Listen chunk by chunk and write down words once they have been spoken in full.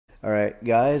All right,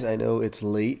 guys, I know it's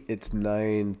late. It's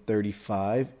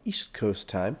 9:35 East Coast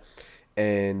time.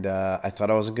 And I thought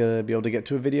I wasn't going to be able to get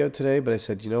to a video today, but I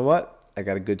said, you know what? I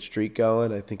got a good streak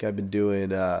going. I think I've been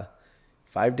doing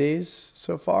 5 days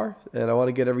so far, and I want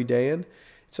to get every day in.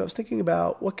 So I was thinking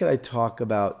about what could I talk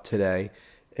about today?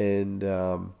 And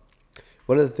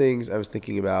one of the things I was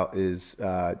thinking about is,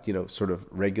 sort of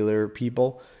regular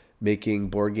people making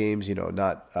board games,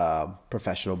 not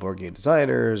professional board game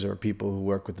designers or people who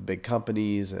work with the big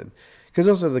companies. And because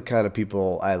those are the kind of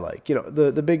people I like.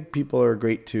 The big people are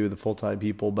great too, the full-time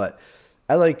people, but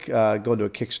I like going to a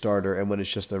Kickstarter and when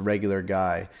it's just a regular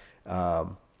guy,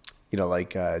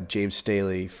 like James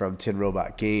Staley from Tin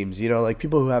Robot Games, like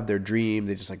people who have their dream,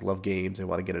 they just like love games, they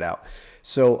want to get it out.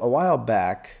 So a while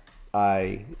back,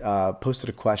 I posted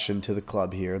a question to the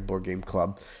club here, Board Game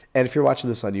Club. And if you're watching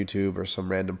this on YouTube or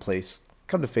some random place,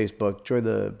 come to Facebook, join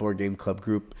the Board Game Club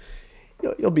group.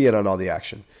 You'll be in on all the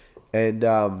action. And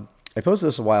I posted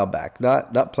this a while back,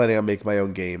 not planning on making my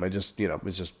own game. I just,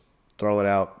 was just throwing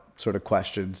out sort of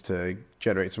questions to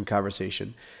generate some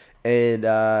conversation. And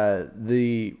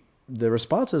the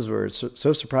responses were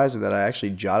so surprising that I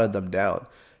actually jotted them down.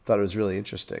 Thought it was really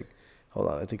interesting. Hold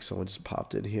on, I think someone just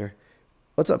popped in here.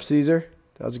 What's up, Caesar?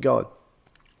 How's it going?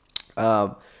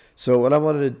 So what I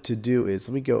wanted to do is,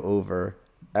 let me go over.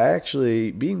 I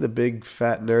actually, being the big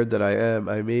fat nerd that I am,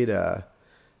 I made a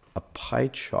pie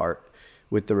chart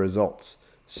with the results.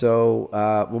 So,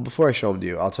 before I show them to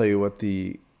you, I'll tell you what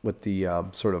the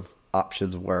sort of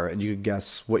options were, and you can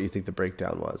guess what you think the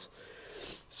breakdown was.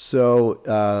 So,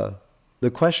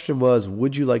 the question was,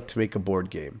 would you like to make a board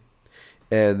game?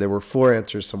 And there were 4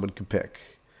 answers someone could pick.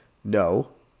 No.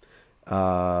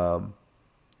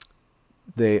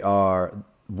 They are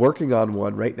working on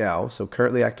one right now, so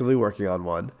currently actively working on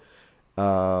one.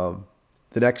 The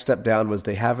next step down was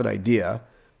they have an idea,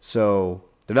 so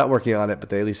they're not working on it, but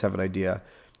they at least have an idea.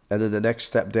 And then the next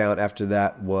step down after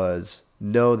that was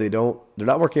no, they don't. They're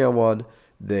not working on one.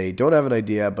 They don't have an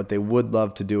idea, but they would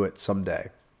love to do it someday.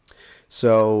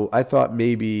 So I thought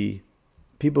maybe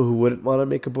people who wouldn't want to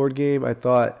make a board game, I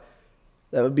thought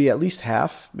that would be at least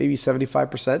half, maybe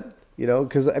 75%.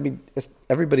 Because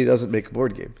everybody doesn't make a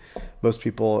board game. Most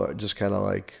people are just kind of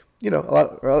like,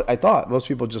 I thought most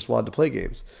people just wanted to play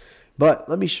games. But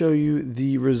let me show you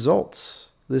the results,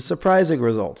 the surprising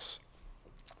results.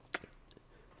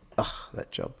 Ugh,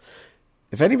 that jump.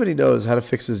 If anybody knows how to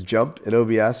fix this jump in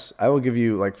OBS, I will give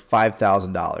you like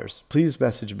 $5,000. Please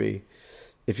message me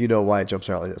if you know why it jumps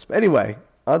around like this. But anyway,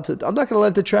 I'm not going to let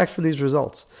it detract from these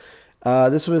results.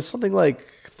 This was something like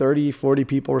 30, 40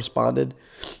 people responded.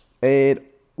 And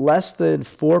less than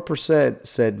 4%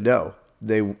 said no,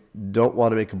 they don't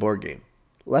want to make a board game.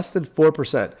 Less than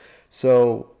 4%.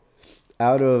 So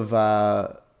out of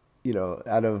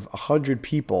 100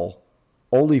 people,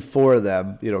 only 4 of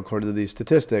them, according to these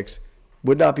statistics,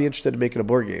 would not be interested in making a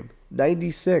board game.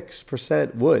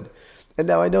 96% would. And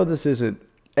now I know this isn't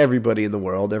everybody in the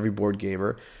world, every board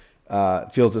gamer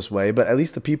feels this way, but at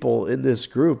least the people in this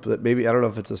group that maybe, I don't know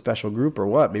if it's a special group or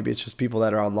what, maybe it's just people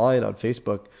that are online on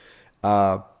Facebook,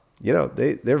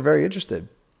 they're very interested.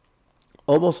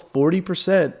 Almost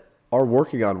 40% are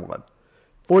working on one.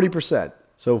 40%.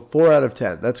 So 4 out of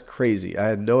 10. That's crazy. I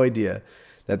had no idea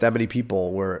that many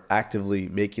people were actively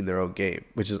making their own game,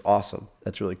 which is awesome.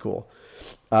 That's really cool.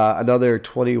 Another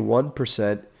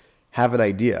 21% have an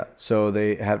idea. So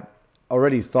they have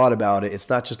already thought about it. It's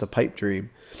not just a pipe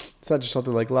dream. It's not just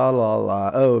something like la la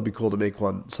la. Oh, it'd be cool to make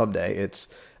one someday. It's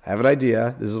I have an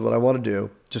idea. This is what I want to do.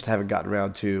 Just haven't gotten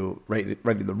around to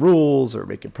writing the rules or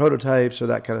making prototypes or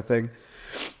that kind of thing.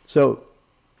 So,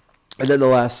 and then the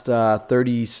last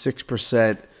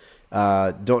 36%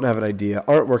 don't have an idea,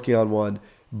 aren't working on one,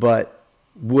 but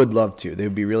would love to. They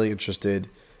would be really interested.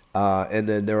 And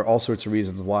then there are all sorts of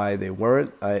reasons why they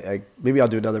weren't. Maybe I'll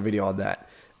do another video on that.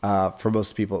 For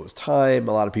most people, it was time.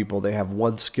 A lot of people, they have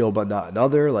one skill but not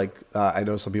another. Like I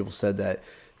know some people said that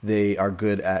they are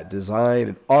good at design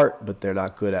and art, but they're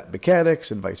not good at mechanics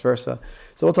and vice versa.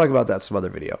 So we'll talk about that some other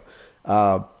video.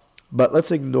 But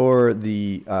let's ignore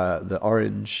the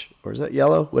orange, or is that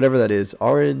yellow? Whatever that is,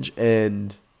 orange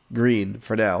and green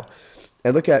for now.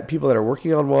 And look at people that are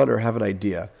working on one or have an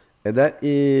idea. And that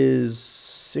is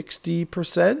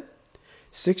 60%.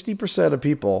 60% of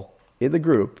people in the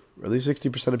group, or at least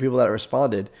 60% of people that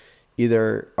responded,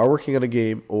 either are working on a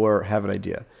game or have an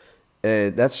idea.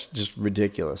 And that's just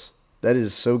ridiculous. That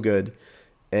is so good.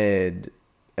 And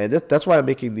that's why I'm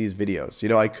making these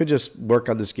videos. I could just work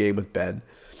on this game with Ben,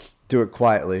 do it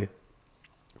quietly,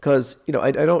 because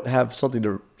I don't have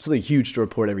something huge to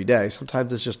report every day.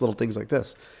 Sometimes it's just little things like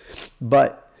this.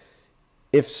 But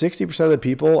if 60% of the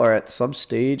people are at some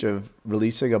stage of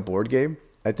releasing a board game,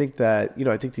 I think that,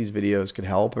 I think these videos can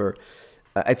help. Or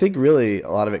I think really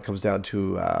a lot of it comes down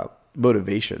to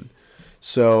motivation.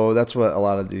 So that's what a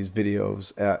lot of these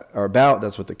videos are about.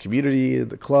 That's what the community,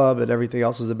 the club, and everything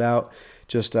else is about.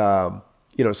 Just,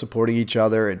 supporting each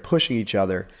other and pushing each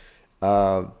other.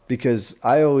 Because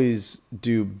I always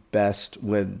do best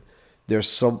when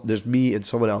there's me and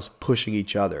someone else pushing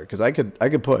each other. Because I could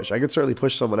certainly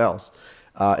push someone else.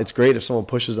 It's great if someone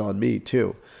pushes on me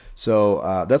too.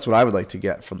 So that's what I would like to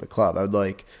get from the club. I would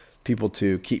like people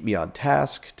to keep me on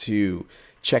task, to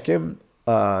check in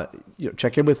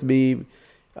with me,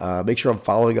 make sure I'm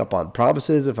following up on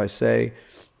promises. If I say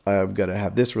I'm gonna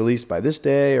have this released by this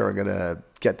day, or I'm gonna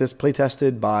get this play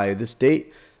tested by this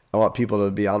date, I want people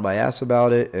to be on my ass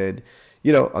about it. And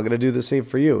I'm gonna do the same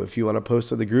for you. If you want to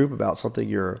post in the group about something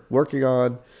you're working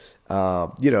on,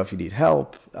 if you need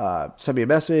help, send me a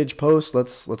message, post.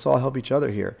 Let's all help each other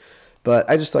here. But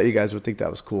I just thought you guys would think that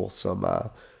was cool. Some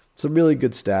really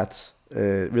good stats,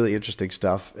 really interesting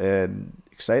stuff, and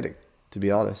exciting, to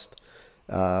be honest.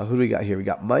 Who do we got here? We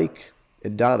got Mike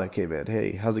and Donna came in.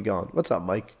 Hey, how's it going? What's up,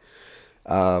 Mike?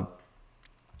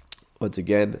 Once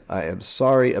again, I am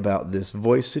sorry about this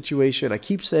voice situation. I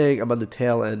keep saying I'm on the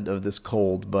tail end of this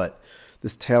cold, but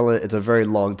this tail end, it's a very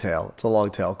long tail. It's a long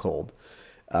tail cold.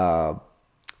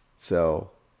 So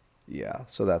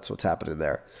that's what's happening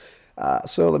there.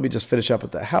 So let me just finish up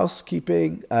with the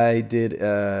housekeeping. I did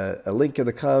a link in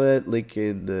the comment, link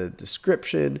in the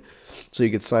description, so you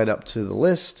can sign up to the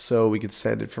list, so we can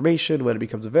send information when it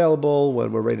becomes available,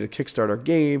 when we're ready to kickstart our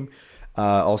game.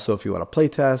 Also, if you want to play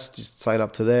test, just sign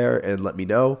up to there and let me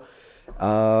know.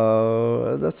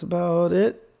 That's about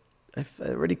it. I've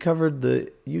already covered the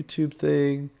YouTube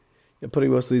thing. I'm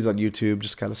putting most of these on YouTube,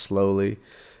 just kind of slowly.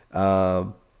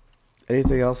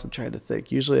 Anything else? I'm trying to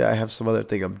think. Usually I have some other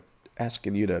thing I'm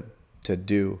asking you to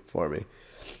do for me.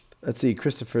 Let's see.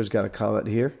 Christopher's got a comment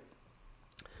here.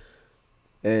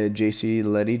 And JC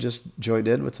Lenny just joined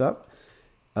in. What's up?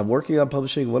 I'm working on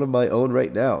publishing one of my own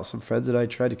right now. Some friends and I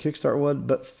tried to kickstart one,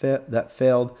 but that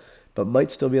failed, but might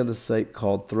still be on the site,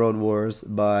 called Throne Wars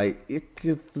by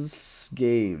Ichthus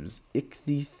Games.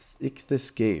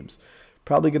 Ichthus Games.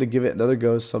 Probably going to give it another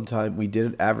go sometime. We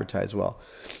didn't advertise well.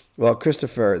 Well,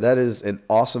 Christopher, that is an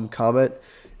awesome comment.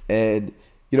 And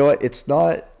you know what? It's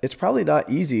probably not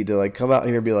easy to come out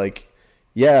here and be like,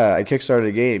 yeah, I kickstarted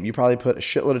a game. You probably put a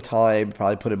shitload of time,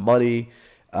 probably put in money,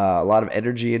 a lot of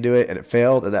energy into it, and it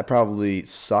failed, and that probably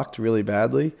sucked really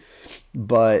badly.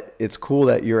 But it's cool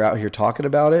that you're out here talking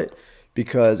about it,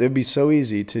 because it'd be so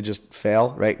easy to just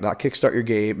fail, right? Not kickstart your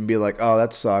game and be like, oh,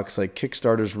 that sucks. Like,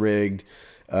 Kickstarter's rigged,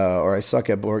 or I suck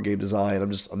at board game design.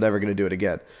 I'm never going to do it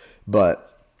again. But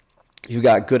you've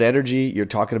got good energy. You're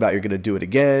talking about you're going to do it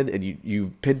again, and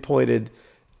you've pinpointed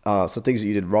some things that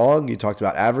you did wrong. You talked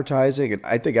about advertising, and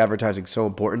I think advertising is so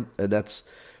important, and that's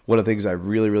one of the things I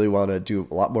really, really want to do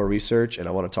a lot more research, and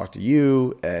I want to talk to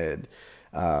you and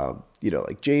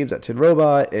like James at Tin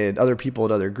Robot and other people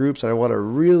in other groups, and I want to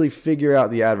really figure out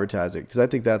the advertising, because I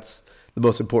think that's the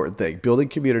most important thing. Building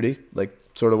community, like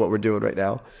sort of what we're doing right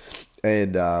now,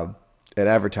 and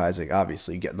advertising,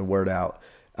 obviously, getting the word out,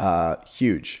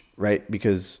 huge, right?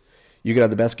 Because you can have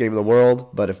the best game in the world,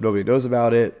 but if nobody knows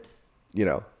about it,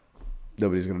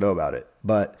 nobody's going to know about it.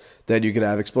 But then you can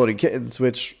have Exploding Kittens,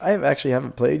 which I actually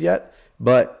haven't played yet,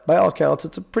 but by all accounts,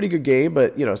 it's a pretty good game,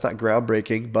 but it's not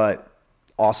groundbreaking, but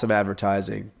awesome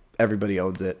advertising. Everybody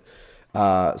owns it.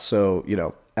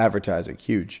 So, advertising,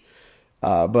 huge.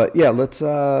 But yeah,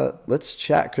 let's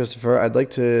chat, Christopher. I'd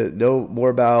like to know more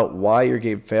about why your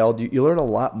game failed. You learn a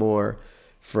lot more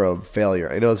from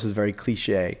failure. I know this is very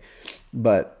cliche,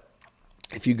 but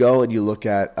if you go and you look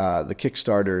at the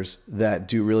Kickstarters that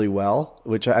do really well,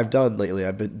 which I've done lately,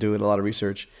 I've been doing a lot of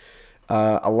research,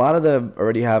 a lot of them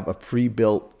already have a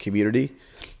pre-built community.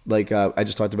 Like I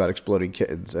just talked about Exploding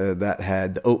Kittens, and that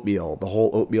had the Oatmeal, the whole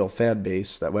Oatmeal fan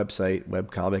base, that website,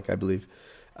 webcomic, I believe.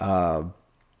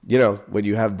 When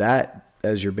you have that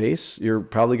as your base, you're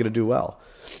probably going to do well.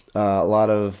 A lot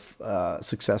of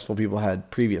successful people had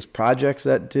previous projects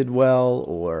that did well,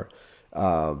 or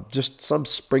just some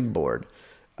springboard.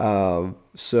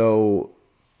 So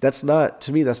that's not,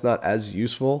 to me, that's not as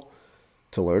useful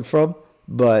to learn from.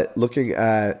 But looking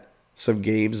at some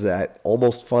games that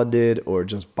almost funded or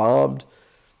just bombed,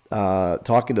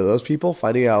 talking to those people,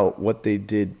 finding out what they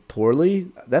did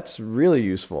poorly, that's really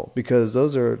useful, because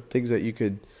those are things that you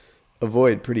could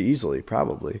avoid pretty easily,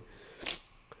 probably.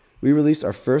 We released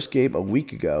our first game a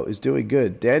week ago. Is doing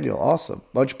good. Daniel, awesome.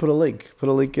 Why don't you put a link? Put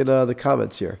a link in the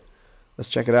comments here. Let's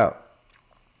check it out.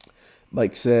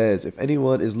 Mike says, if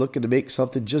anyone is looking to make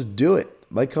something, just do it.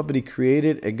 My company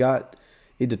created and got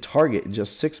into Target in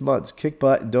just 6 months. Kick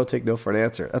butt and don't take no for an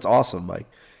answer. That's awesome, Mike.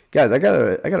 Guys, I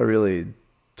gotta really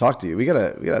talk to you. We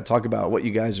gotta talk about what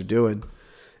you guys are doing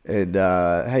and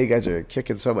how you guys are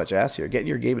kicking so much ass here. Getting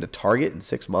your game into Target in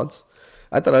 6 months.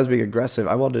 I thought I was being aggressive.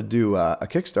 I wanted to do a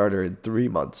Kickstarter in 3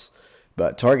 months,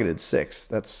 but Target in six.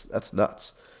 That's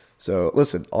nuts. So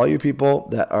listen, all you people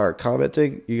that are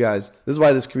commenting, you guys, this is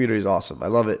why this community is awesome. I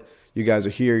love it. You guys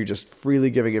are here. You're just freely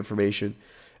giving information.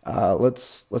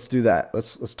 Let's do that.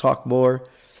 Let's talk more.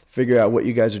 Figure out what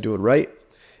you guys are doing right.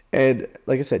 And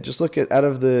like I said, just look at out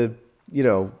of the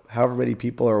however many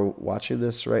people are watching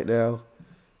this right now,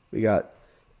 we got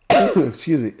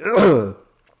excuse me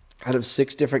out of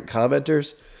 6 different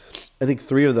commenters. I think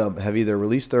 3 of them have either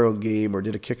released their own game or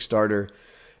did a Kickstarter.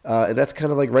 And that's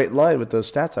kind of like right in line with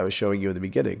those stats I was showing you in the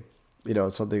beginning.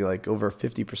 Something like over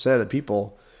 50% of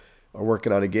people are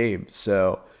working on a game.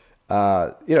 So,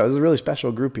 it's a really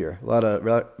special group here. A lot of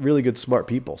really good, smart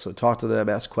people. So talk to them,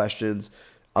 ask questions.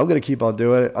 I'm going to keep on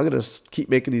doing it. I'm going to keep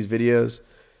making these videos.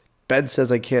 Ben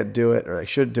says I can't do it or I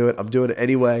shouldn't do it. I'm doing it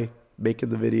anyway, making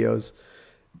the videos.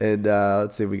 And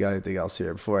let's see if we got anything else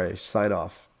here before I sign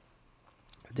off.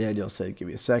 Daniel said, give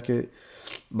me a second.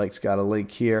 Mike's got a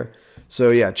link here.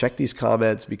 So yeah, check these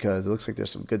comments because it looks like there's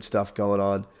some good stuff going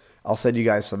on. I'll send you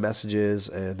guys some messages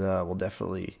and we'll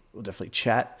definitely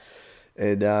chat.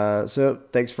 And so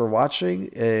thanks for watching.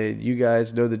 And you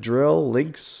guys know the drill.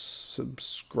 Links,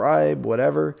 subscribe,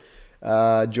 whatever.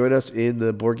 Join us in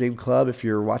the Board Game Club if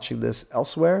you're watching this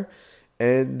elsewhere.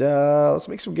 And let's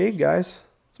make some game, guys.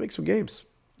 Let's make some games.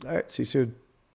 All right, see you soon.